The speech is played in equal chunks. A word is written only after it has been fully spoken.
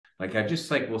Like I just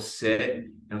like will sit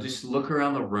and I'll just look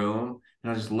around the room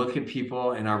and I'll just look at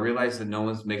people and I realize that no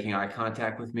one's making eye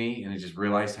contact with me. And I just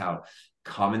realize how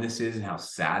common this is and how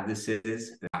sad this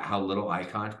is, how little eye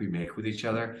contact we make with each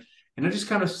other. And I just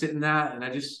kind of sit in that and I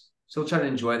just still try to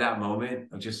enjoy that moment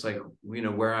of just like,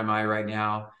 where am I right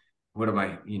now? What am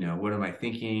I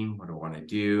thinking? What do I want to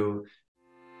do?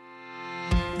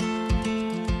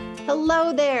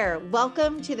 Hello there.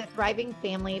 Welcome to the Thriving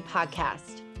Family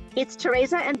Podcast. It's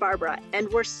Teresa and Barbara,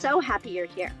 and we're so happy you're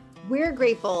here. We're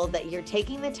grateful that you're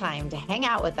taking the time to hang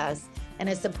out with us in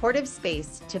a supportive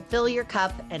space to fill your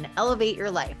cup and elevate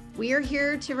your life. We are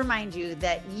here to remind you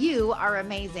that you are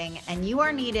amazing and you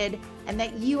are needed and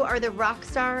that you are the rock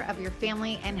star of your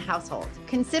family and household.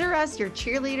 Consider us your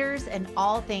cheerleaders in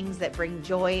all things that bring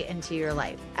joy into your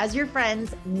life. As your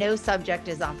friends, no subject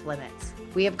is off limits.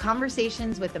 We have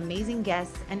conversations with amazing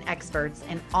guests and experts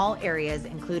in all areas,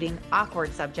 including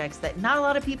awkward subjects that not a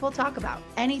lot of people talk about.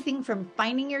 Anything from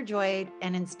finding your joy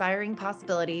and inspiring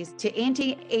possibilities to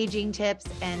anti-aging tips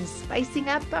and spicing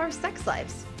up our sex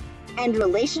lives. And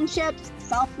relationships,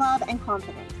 self-love, and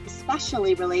confidence,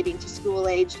 especially relating to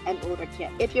school-aged and older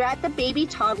kids. If you're at the baby,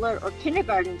 toddler, or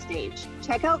kindergarten stage,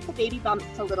 check out the Baby Bumps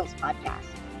to Littles podcast.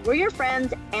 We're your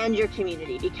friends and your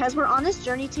community because we're on this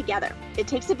journey together. It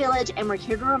takes a village, and we're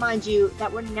here to remind you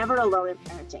that we're never alone in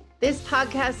parenting. This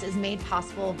podcast is made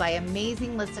possible by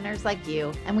amazing listeners like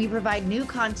you, and we provide new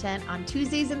content on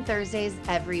Tuesdays and Thursdays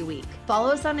every week.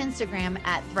 Follow us on Instagram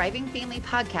at Thriving Family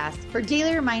Podcast for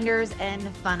daily reminders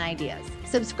and fun ideas.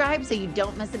 Subscribe so you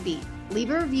don't miss a beat. Leave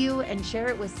a review and share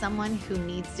it with someone who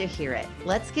needs to hear it.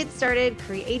 Let's get started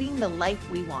creating the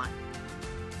life we want.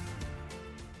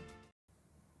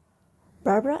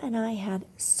 Barbara and I had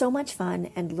so much fun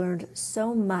and learned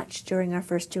so much during our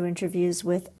first 2 interviews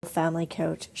with Family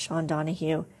Coach Sean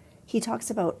Donohue. He talks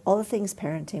about all the things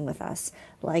parenting with us,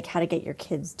 like how to get your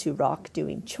kids to rock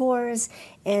doing chores,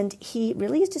 and he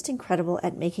really is just incredible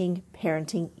at making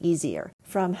parenting easier.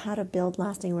 From how to build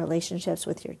lasting relationships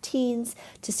with your teens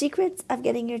to secrets of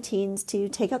getting your teens to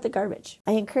take out the garbage.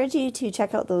 I encourage you to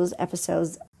check out those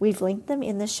episodes. We've linked them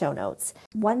in the show notes.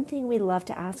 One thing we love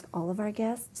to ask all of our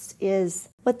guests is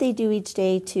what they do each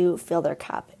day to fill their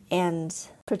cup and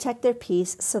protect their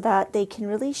peace so that they can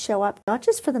really show up not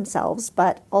just for themselves,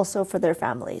 but also for their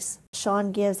families.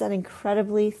 Sean gives an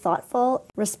incredibly thoughtful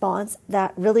response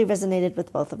that really resonated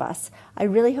with both of us. I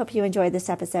really hope you enjoyed this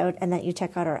episode and that you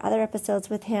check out our other episodes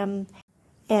with him.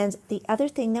 And the other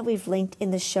thing that we've linked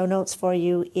in the show notes for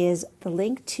you is the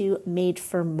link to Made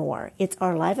for More. It's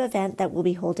our live event that we'll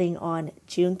be holding on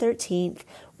June 13th.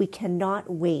 We cannot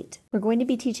wait. We're going to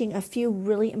be teaching a few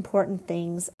really important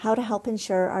things, how to help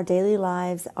ensure our daily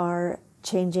lives are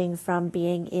changing from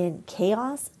being in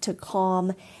chaos to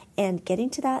calm and getting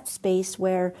to that space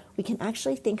where we can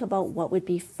actually think about what would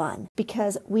be fun.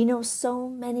 Because we know so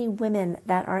many women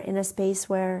that are in a space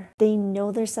where they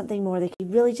know there's something more. They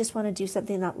really just want to do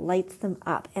something that lights them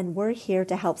up. And we're here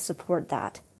to help support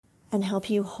that and help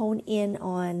you hone in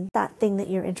on that thing that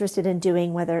you're interested in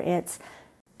doing, whether it's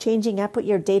changing up what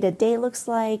your day-to-day looks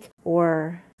like,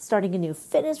 or starting a new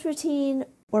fitness routine,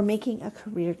 or making a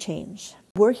career change.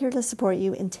 We're here to support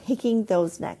you in taking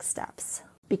those next steps.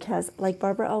 Because like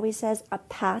Barbara always says, a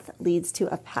path leads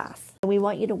to a path. And we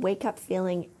want you to wake up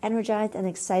feeling energized and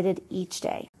excited each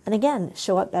day. And again,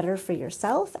 show up better for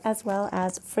yourself as well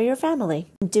as for your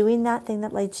family. Doing that thing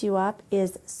that lights you up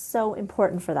is so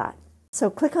important for that. So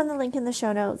click on the link in the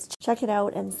show notes, check it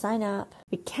out and sign up.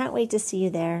 We can't wait to see you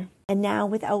there. And now,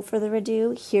 without further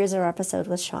ado, here's our episode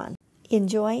with Sean.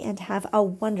 Enjoy and have a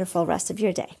wonderful rest of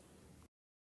your day.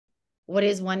 What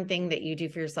is one thing that you do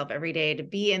for yourself every day to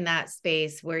be in that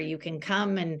space where you can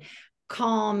come and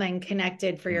calm and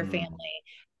connected for your family?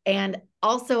 And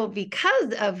also,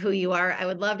 because of who you are, I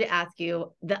would love to ask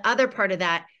you the other part of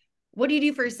that. What do you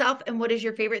do for yourself? And what is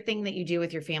your favorite thing that you do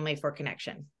with your family for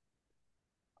connection?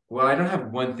 Well, I don't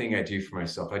have one thing I do for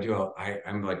myself.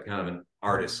 I'm like kind of an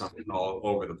artist. I'm all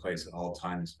over the place at all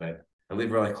times, but I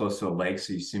live really close to a lake.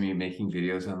 So you see me making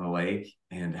videos on the lake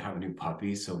and have a new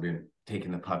puppy. So I've been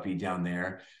taking the puppy down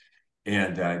there,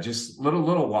 and just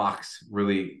little walks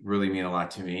really mean a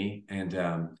lot to me. And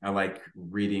I like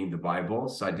reading the Bible.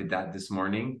 So I did that this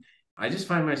morning. I just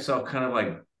find myself kind of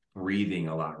like breathing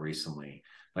a lot recently.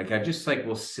 Like I just like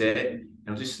will sit and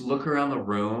I'll just look around the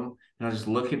room and I'll just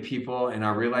look at people and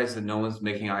I realize that no one's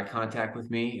making eye contact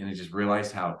with me. And I just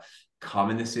realize how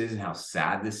common this is and how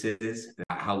sad this is,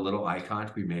 how little eye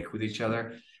contact we make with each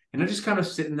other. And I just kind of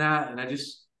sit in that and I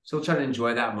just still try to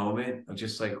enjoy that moment of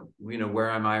just like,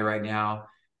 where am I right now?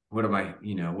 What am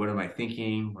I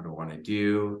thinking? What do I want to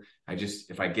do?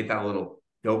 If I get that little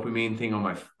dopamine thing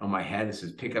on my head that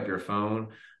says pick up your phone.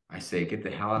 I say, get the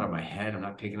hell out of my head. I'm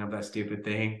not picking up that stupid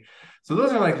thing. So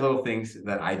those are like little things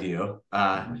that I do.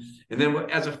 And then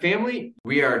as a family,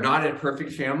 we are not a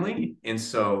perfect family. And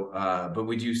so, but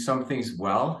we do some things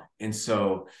well. And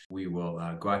so we will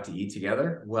go out to eat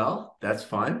together. Well, that's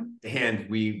fun. And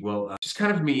we will just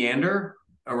kind of meander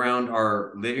around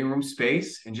our living room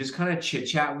space and just kind of chit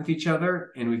chat with each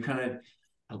other. And we kind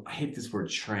of, I hate this word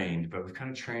trained, but we've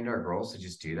kind of trained our girls to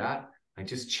just do that. Like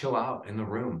just chill out in the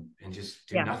room and just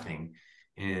do nothing.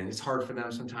 And it's hard for them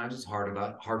sometimes. It's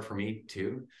hard for me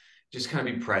too. Just kind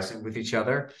of be present with each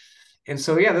other. And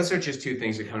so yeah, those are just two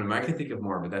things that come to mind. I can think of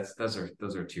more, but those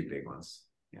are two big ones.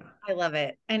 Yeah. I love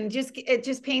it. And it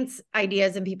just paints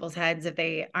ideas in people's heads if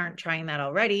they aren't trying that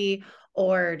already,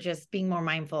 or just being more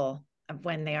mindful of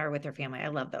when they are with their family. I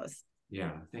love those.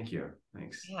 Yeah. Thank you.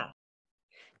 Thanks. Yeah.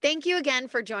 Thank you again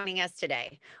for joining us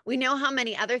today. We know how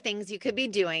many other things you could be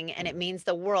doing, and it means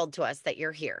the world to us that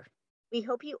you're here. We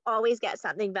hope you always get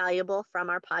something valuable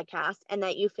from our podcast and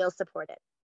that you feel supported.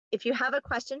 If you have a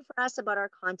question for us about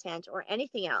our content or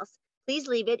anything else, please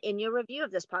leave it in your review of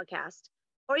this podcast,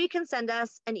 or you can send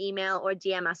us an email or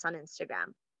DM us on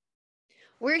Instagram.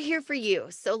 We're here for you,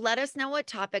 so let us know what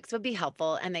topics would be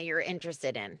helpful and that you're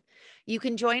interested in. You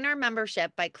can join our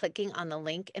membership by clicking on the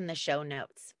link in the show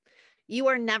notes. You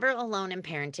are never alone in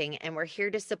parenting, and we're here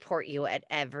to support you at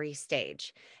every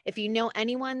stage. If you know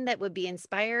anyone that would be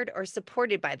inspired or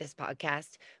supported by this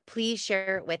podcast, please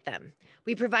share it with them.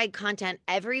 We provide content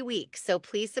every week, so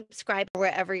please subscribe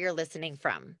wherever you're listening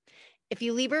from. If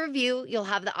you leave a review, you'll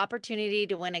have the opportunity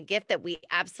to win a gift that we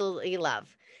absolutely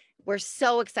love. We're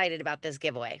so excited about this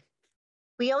giveaway.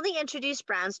 We only introduce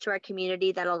brands to our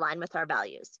community that align with our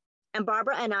values. And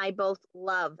Barbara and I both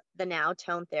love the Now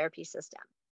Tone Therapy System.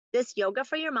 This yoga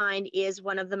for your mind is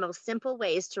one of the most simple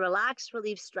ways to relax,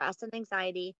 relieve stress and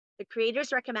anxiety. The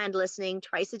creators recommend listening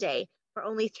twice a day for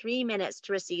only 3 minutes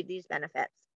to receive these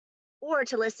benefits, or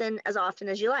to listen as often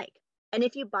as you like. And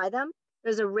if you buy them,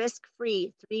 there's a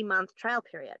risk-free 3-month trial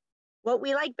period. What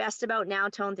we like best about Now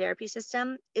Tone Therapy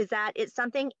System is that it's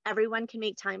something everyone can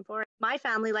make time for. My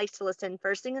family likes to listen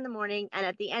first thing in the morning and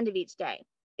at the end of each day.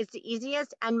 It's the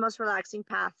easiest and most relaxing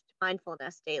path to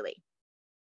mindfulness daily.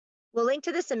 We'll link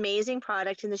to this amazing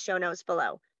product in the show notes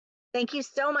below. Thank you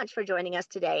so much for joining us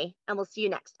today, and we'll see you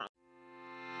next time.